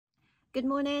Good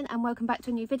morning and welcome back to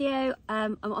a new video.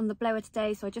 I'm on the blower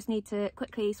today, so I just need to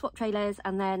quickly swap trailers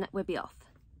and then we'll be off.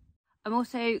 I'm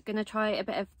also going to try a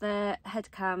bit of the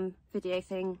head cam video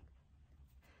thing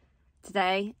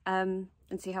today and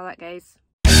see how that goes.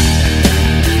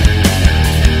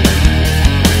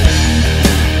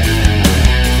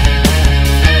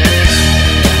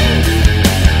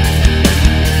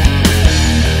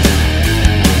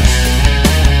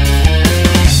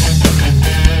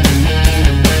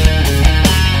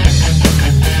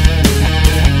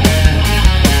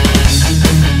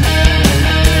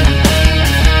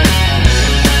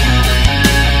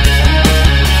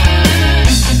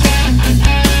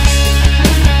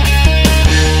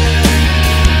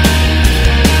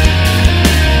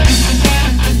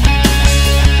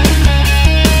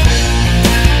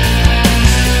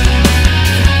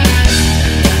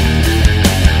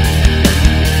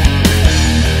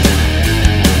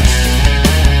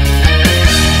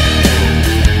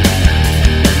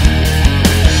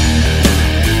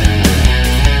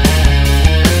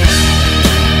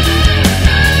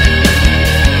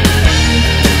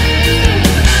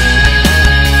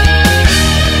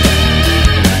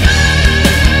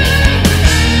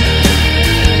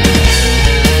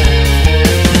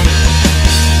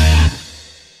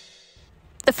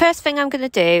 The first thing I'm going to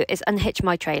do is unhitch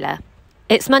my trailer.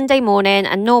 It's Monday morning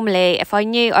and normally if I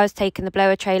knew I was taking the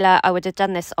blower trailer I would have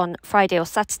done this on Friday or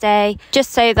Saturday,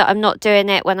 just so that I'm not doing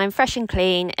it when I'm fresh and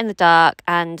clean in the dark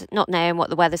and not knowing what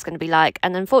the weather's going to be like.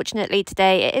 And unfortunately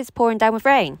today it is pouring down with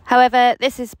rain. However,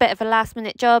 this is a bit of a last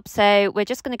minute job, so we're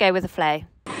just going to go with the flow.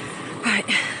 Right,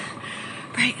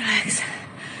 brake legs,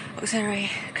 auxiliary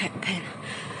clip pin.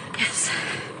 Yes,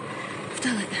 I've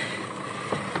done it.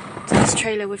 This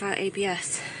trailer without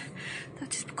ABS.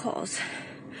 That is because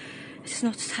it is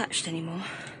not attached anymore.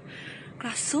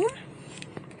 Glass on.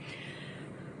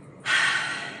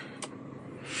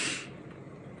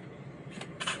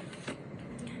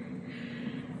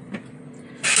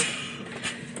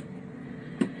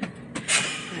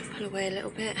 Right, pull away a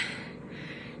little bit.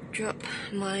 Drop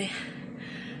my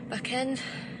back end.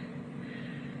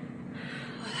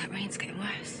 Oh, that rain's getting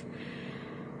worse.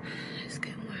 It's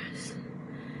getting worse.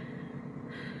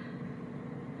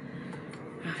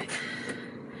 Right,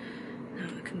 now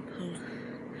I can pull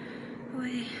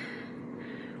away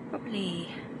properly.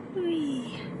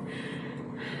 Whee.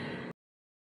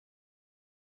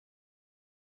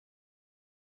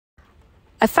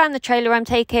 I found the trailer I'm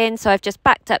taking, so I've just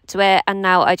backed up to it and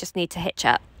now I just need to hitch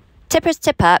up. Tippers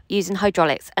tip up using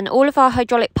hydraulics, and all of our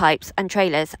hydraulic pipes and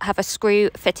trailers have a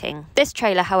screw fitting. This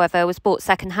trailer, however, was bought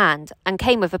second hand and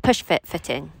came with a push fit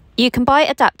fitting. You can buy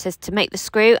adapters to make the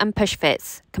screw and push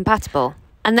fits compatible.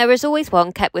 And there is always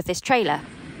one kept with this trailer.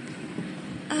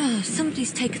 Oh,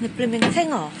 somebody's taken the blooming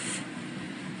thing off.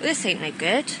 Well, this ain't no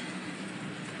good.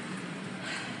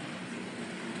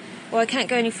 Well, I can't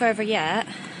go any further yet.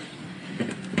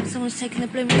 Someone's taken the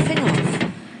blooming thing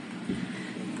off.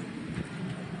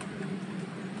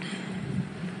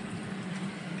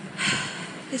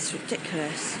 This is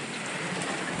ridiculous.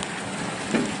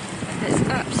 It's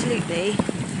absolutely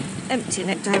emptying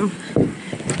it down.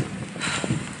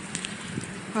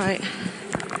 Right,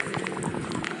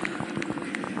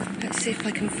 let's see if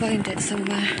I can find it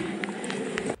somewhere.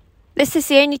 This is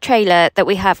the only trailer that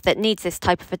we have that needs this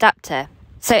type of adapter.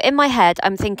 So in my head,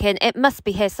 I'm thinking it must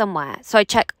be here somewhere. So I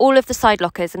check all of the side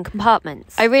lockers and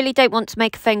compartments. I really don't want to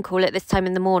make a phone call at this time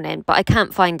in the morning, but I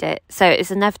can't find it. So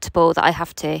it's inevitable that I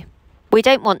have to. We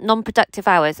don't want non-productive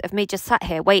hours of me just sat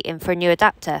here waiting for a new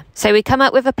adapter. So we come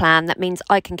up with a plan that means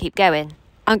I can keep going.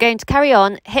 I'm going to carry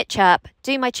on, hitch up,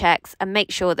 do my checks and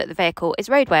make sure that the vehicle is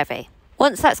roadworthy.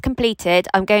 Once that's completed,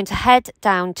 I'm going to head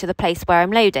down to the place where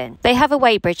I'm loading. They have a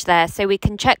weighbridge there so we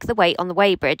can check the weight on the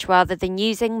weighbridge rather than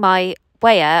using my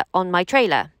weigher on my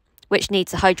trailer, which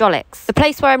needs the hydraulics. The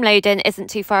place where I'm loading isn't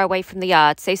too far away from the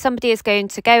yard, so somebody is going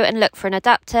to go and look for an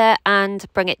adapter and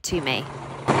bring it to me.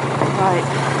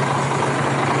 Right.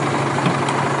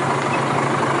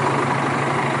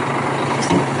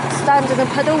 Stand in the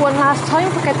puddle one last time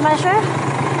for good measure.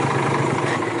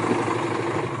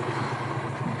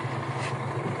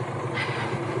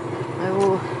 I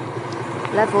will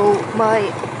level my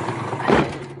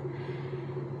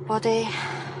body.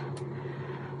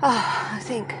 I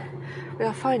think we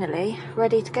are finally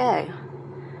ready to go.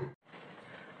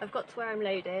 I've got to where I'm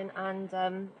loading and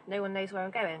no one knows where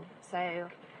I'm going, so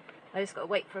I just got to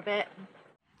wait for a bit.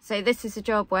 So this is a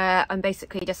job where I'm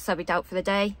basically just subbed out for the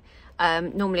day.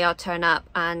 Normally I'll turn up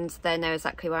and they know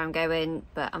exactly where I'm going,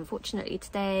 but unfortunately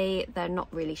today they're not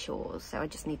really sure, so I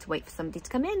just need to wait for somebody to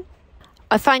come in.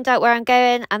 I find out where I'm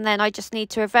going and then I just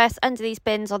need to reverse under these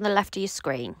bins on the left of your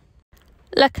screen.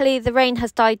 Luckily, the rain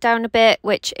has died down a bit,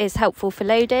 which is helpful for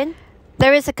loading.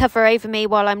 There is a cover over me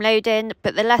while I'm loading,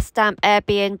 but the less damp air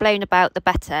being blown about, the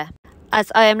better,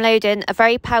 as I am loading a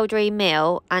very powdery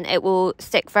meal and it will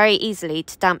stick very easily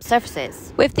to damp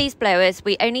surfaces. With these blowers,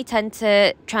 we only tend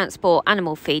to transport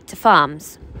animal feed to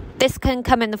farms. This can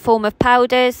come in the form of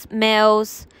powders,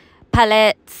 meals,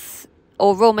 pellets,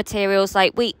 or raw materials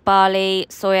like wheat, barley,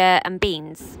 soya and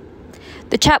beans.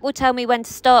 The chap will tell me when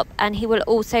to stop, and he will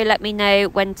also let me know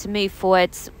when to move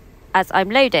forwards as I'm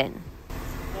loading.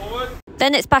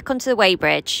 Then it's back onto the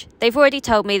weighbridge. They've already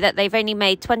told me that they've only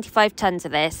made 25 tonnes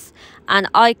of this, and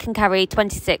I can carry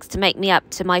 26 to make me up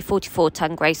to my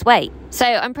 44-tonne gross weight. So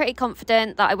I'm pretty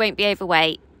confident that I won't be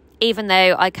overweight, even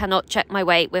though I cannot check my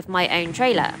weight with my own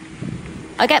trailer.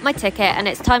 I get my ticket and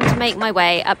it's time to make my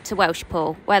way up to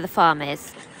Welshpool, where the farm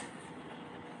is.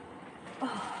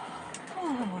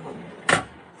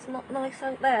 It's not nice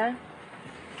out there.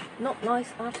 Not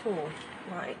nice at all.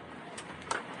 Right.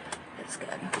 Let's go.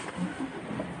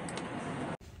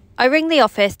 I ring the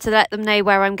office to let them know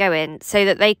where I'm going so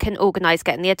that they can organise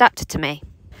getting the adapter to me.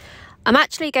 I'm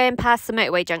actually going past the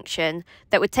motorway junction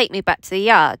that would take me back to the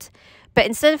yard, but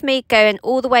instead of me going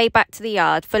all the way back to the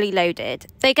yard fully loaded,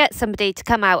 they get somebody to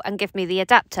come out and give me the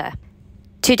adapter.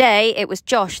 Today it was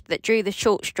Josh that drew the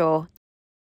short straw.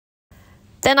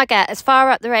 Then I get as far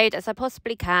up the road as I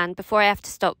possibly can before I have to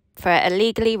stop for a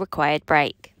legally required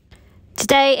break.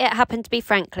 Today it happened to be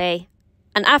Frankley,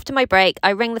 and after my break I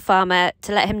ring the farmer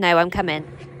to let him know I'm coming.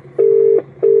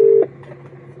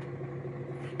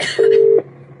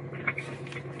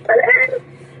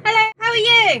 Hello, how are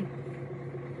you?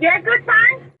 Yeah, good,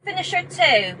 thanks. Finish at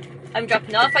 2. I'm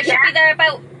dropping off. I should be there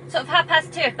about sort of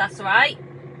 2:30 if that's alright.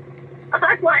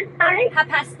 Half one, sorry. 2:30. Half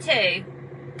past 2.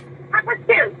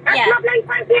 That's lovely,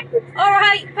 thank you.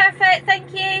 Alright, perfect,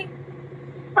 thank you.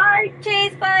 Bye.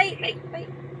 Cheers, bye. Bye.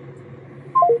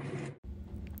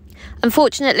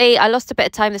 Unfortunately, I lost a bit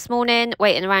of time this morning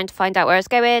waiting around to find out where I was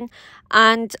going,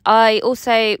 and I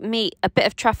also meet a bit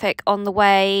of traffic on the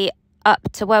way up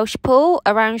to Welshpool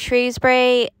around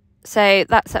Shrewsbury, so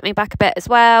that set me back a bit as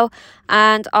well,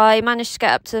 and I managed to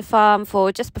get up to the farm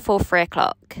for just before 3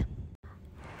 o'clock.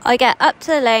 I get up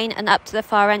to the lane and up to the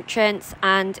far entrance,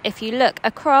 and if you look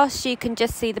across you can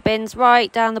just see the bins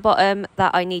right down the bottom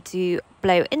that I need to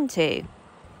blow into.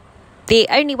 The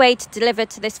only way to deliver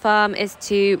to this farm is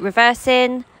to reverse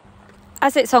in.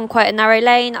 As it's on quite a narrow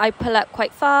lane, I pull up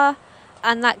quite far,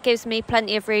 and that gives me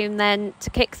plenty of room then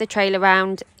to kick the trailer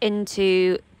round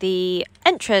into the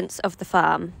entrance of the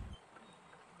farm.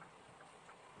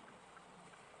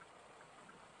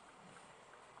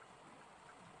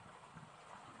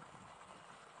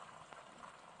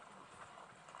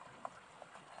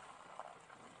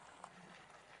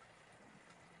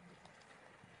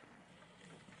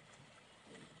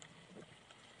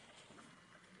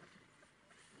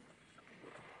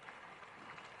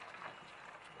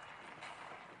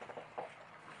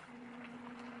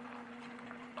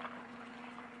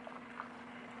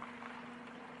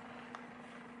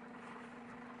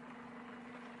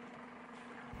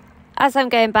 As I'm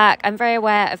going back, I'm very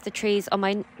aware of the trees on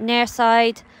my near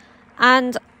side,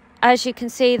 and as you can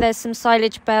see there's some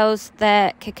silage bells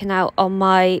there kicking out on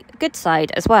my good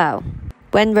side as well.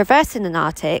 When reversing an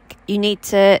Arctic, you need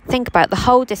to think about the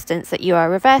whole distance that you are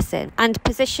reversing and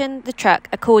position the truck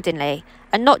accordingly,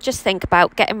 and not just think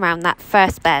about getting round that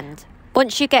first bend.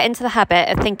 Once you get into the habit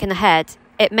of thinking ahead,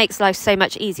 it makes life so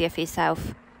much easier for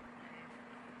yourself.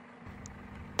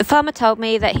 The farmer told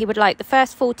me that he would like the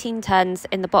first 14 tonnes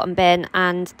in the bottom bin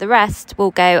and the rest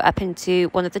will go up into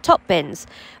one of the top bins.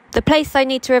 The place I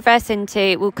need to reverse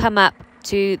into will come up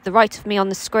to the right of me on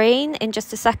the screen in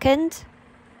just a second.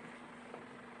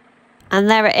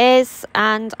 And there it is,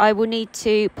 and I will need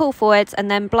to pull forwards and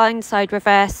then blindside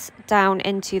reverse down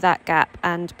into that gap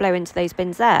and blow into those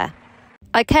bins there.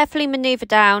 I carefully manoeuvre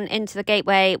down into the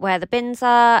gateway where the bins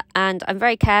are, and I'm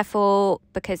very careful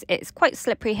because it's quite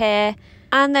slippery here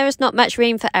and there is not much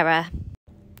room for error.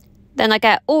 Then I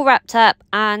get all wrapped up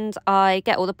and I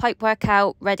get all the pipework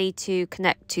out ready to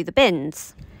connect to the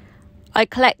bins. I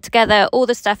collect together all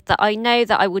the stuff that I know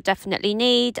that I will definitely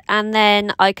need, and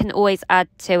then I can always add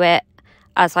to it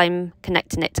as I'm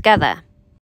connecting it together.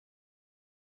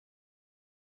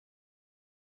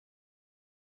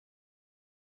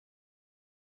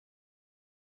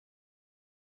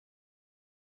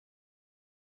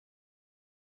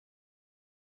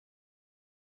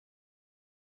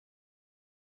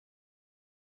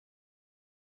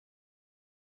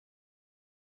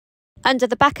 Under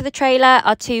the back of the trailer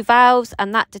are 2 valves,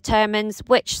 and that determines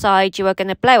which side you are going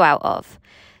to blow out of.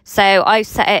 So I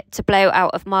set it to blow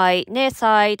out of my near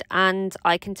side, and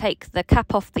I can take the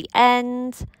cap off the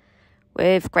end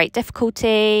with great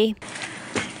difficulty.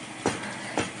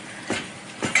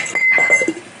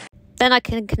 Then I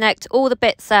can connect all the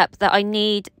bits up that I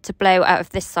need to blow out of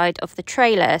this side of the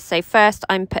trailer. So first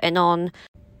I'm putting on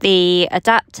the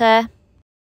adapter.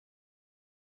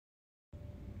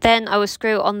 Then I will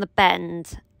screw on the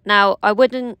bend. Now, I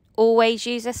wouldn't always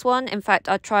use this one. In fact,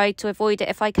 I try to avoid it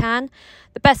if I can.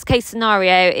 The best case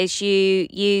scenario is you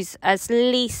use as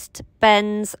least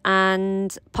bends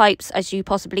and pipes as you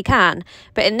possibly can.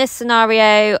 But in this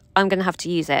scenario, I'm going to have to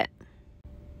use it.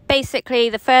 Basically,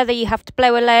 the further you have to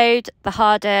blow a load, the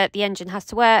harder the engine has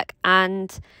to work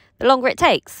and the longer it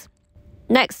takes.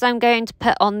 Next, I'm going to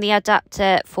put on the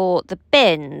adapter for the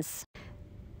bins.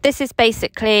 This is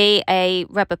basically a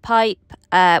rubber pipe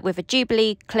with a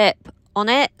Jubilee clip on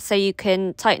it, so you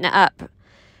can tighten it up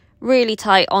really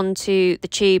tight onto the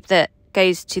tube that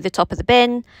goes to the top of the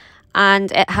bin,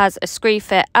 and it has a screw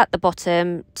fit at the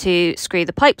bottom to screw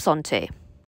the pipes onto.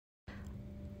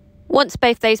 Once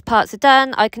both those parts are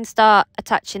done, I can start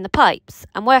attaching the pipes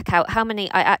and work out how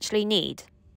many I actually need.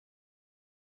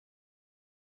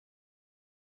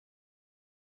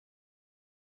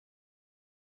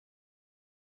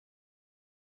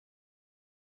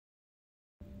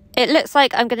 It looks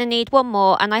like I'm going to need one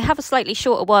more, and I have a slightly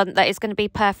shorter one that is going to be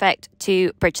perfect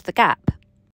to bridge the gap.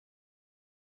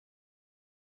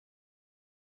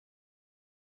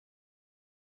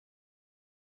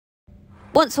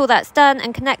 Once all that's done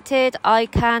and connected, I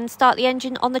can start the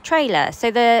engine on the trailer.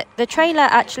 So the trailer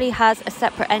actually has a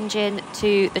separate engine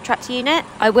to the tractor unit.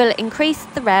 I will increase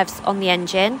the revs on the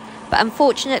engine, but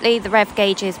unfortunately the rev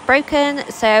gauge is broken,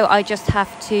 so I just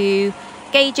have to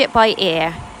gauge it by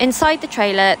ear. Inside the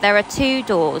trailer there are 2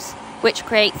 doors which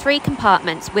create 3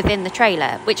 compartments within the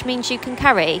trailer, which means you can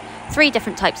carry 3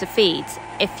 different types of feeds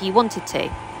if you wanted to.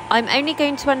 I'm only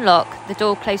going to unlock the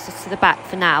door closest to the back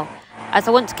for now, as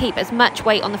I want to keep as much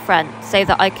weight on the front so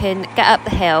that I can get up the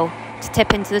hill to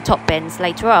tip into the top bins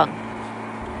later on.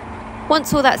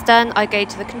 Once all that's done, I go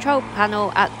to the control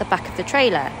panel at the back of the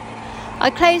trailer. I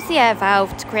close the air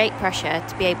valve to create pressure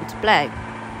to be able to blow.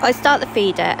 I start the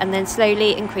feeder and then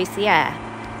slowly increase the air.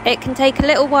 It can take a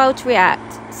little while to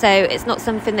react, so it's not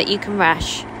something that you can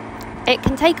rush. It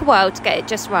can take a while to get it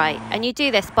just right, and you do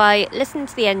this by listening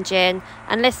to the engine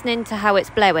and listening to how it's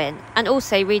blowing, and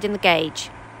also reading the gauge.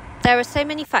 There are so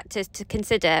many factors to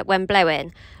consider when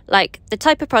blowing, like the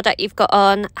type of product you've got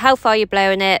on, how far you're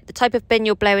blowing it, the type of bin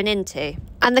you're blowing into,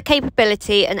 and the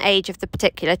capability and age of the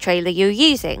particular trailer you're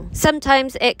using.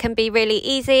 Sometimes it can be really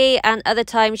easy, and other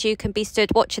times you can be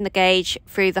stood watching the gauge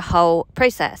through the whole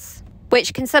process,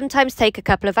 which can sometimes take a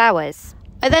couple of hours.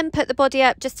 I then put the body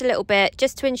up just a little bit,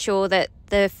 just to ensure that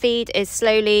the feed is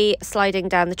slowly sliding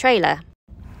down the trailer.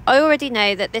 I already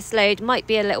know that this load might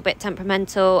be a little bit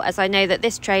temperamental, as I know that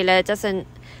this trailer doesn't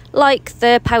like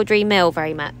the powdery mill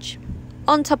very much.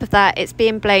 On top of that, it's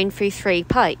being blown through 3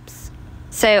 pipes.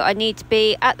 So I need to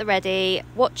be at the ready,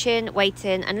 watching,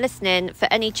 waiting and listening for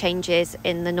any changes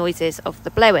in the noises of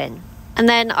the blowing. And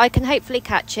then I can hopefully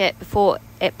catch it before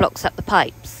it blocks up the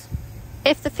pipes.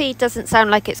 If the feed doesn't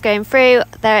sound like it's going through,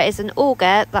 there is an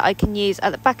auger that I can use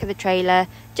at the back of the trailer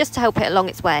just to help it along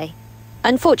its way.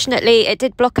 Unfortunately, it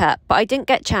did block up, but I didn't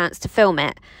get a chance to film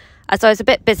it, as I was a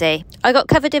bit busy. I got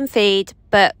covered in feed,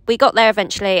 but we got there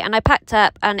eventually, and I packed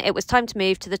up and it was time to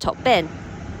move to the top bin.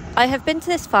 I have been to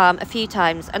this farm a few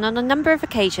times, and on a number of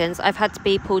occasions I've had to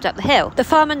be pulled up the hill. The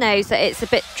farmer knows that it's a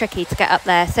bit tricky to get up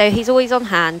there, so he's always on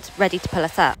hand, ready to pull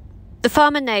us up. The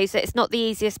farmer knows that it's not the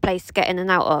easiest place to get in and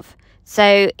out of,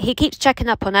 so he keeps checking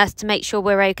up on us to make sure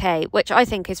we're okay, which I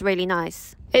think is really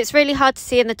nice. It's really hard to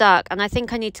see in the dark, and I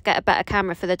think I need to get a better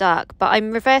camera for the dark, but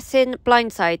I'm reversing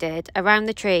blindsided around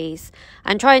the trees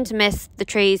and trying to miss the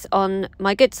trees on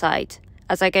my good side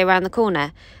as I go around the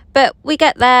corner. But we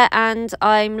get there and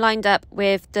I'm lined up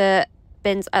with the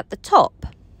bins at the top.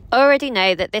 I already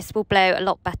know that this will blow a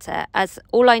lot better, as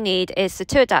all I need is the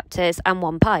 2 adapters and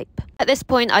 1 pipe. At this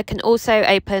point I can also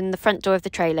open the front door of the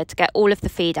trailer to get all of the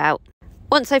feed out.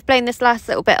 Once I've blown this last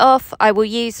little bit off, I will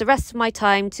use the rest of my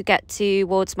time to get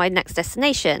towards my next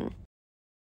destination.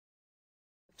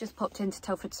 Just popped into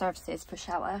Telford Services for a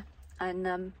shower, and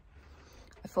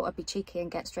I thought I'd be cheeky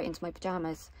and get straight into my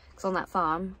pyjamas, because on that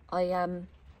farm I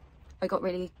got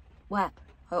really wet.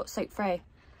 I got soaked through,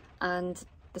 and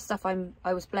the stuff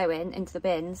I was blowing into the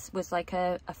bins was like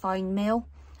a fine meal,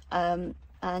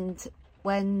 and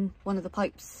when one of the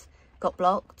pipes got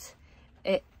blocked,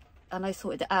 and I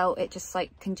sorted it out, it just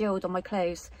like congealed on my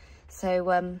clothes. So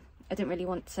I didn't really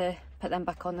want to put them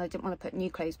back on. I didn't want to put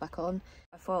new clothes back on.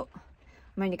 I thought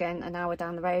I'm only going an hour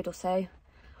down the road or so.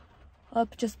 I'll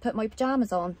just put my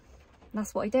pyjamas on. And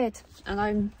that's what I did. And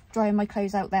I'm drying my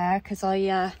clothes out there because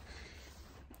I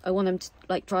want them to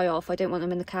like dry off. I don't want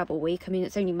them in the cab all week. I mean,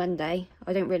 it's only Monday.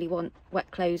 I don't really want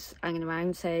wet clothes hanging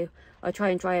around, so I try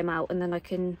and dry them out and then I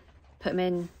can put them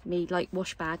in me like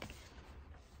wash bag.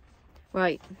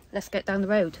 Right, let's get down the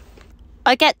road.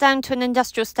 I get down to an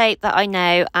industrial estate that I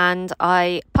know and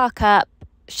I park up,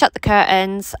 shut the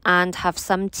curtains and have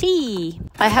some tea.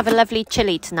 I have a lovely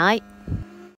chilli tonight.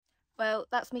 Well,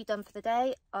 that's me done for the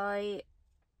day. I'm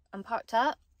parked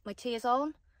up, my tea is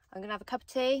on. I'm gonna have a cup of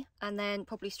tea and then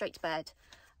probably straight to bed.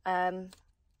 I've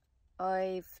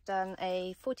done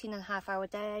a 14.5-hour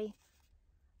day,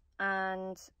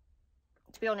 and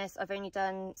to be honest, I've only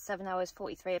done 7 hours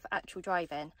 43 of actual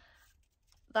driving.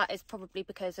 That is probably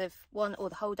because of 1, all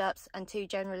the hold-ups, and 2,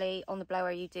 generally on the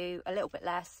blower you do a little bit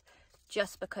less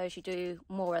just because you do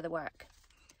more of the work.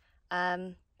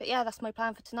 But yeah, that's my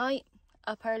plan for tonight.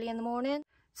 Up early in the morning.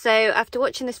 So after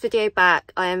watching this video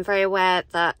back, I am very aware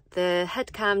that the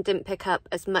head cam didn't pick up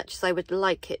as much as I would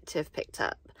like it to have picked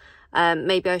up.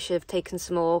 Maybe I should have taken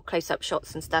some more close-up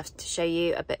shots and stuff to show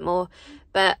you a bit more,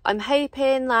 but I'm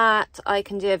hoping that I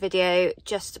can do a video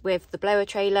just with the blower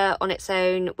trailer on its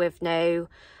own with no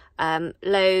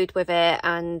load with it,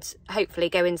 and hopefully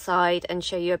go inside and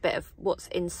show you a bit of what's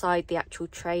inside the actual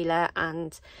trailer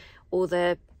and all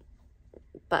the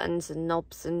buttons and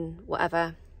knobs and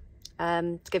whatever,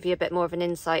 to give you a bit more of an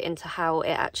insight into how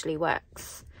it actually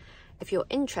works if you're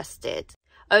interested.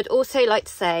 I would also like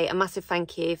to say a massive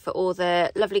thank you for all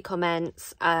the lovely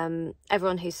comments,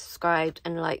 everyone who subscribed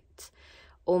and liked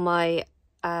all my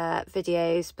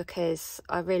videos, because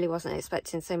I really wasn't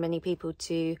expecting so many people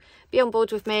to be on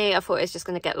board with me. I thought it was just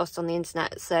going to get lost on the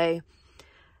internet. So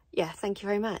yeah, thank you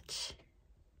very much.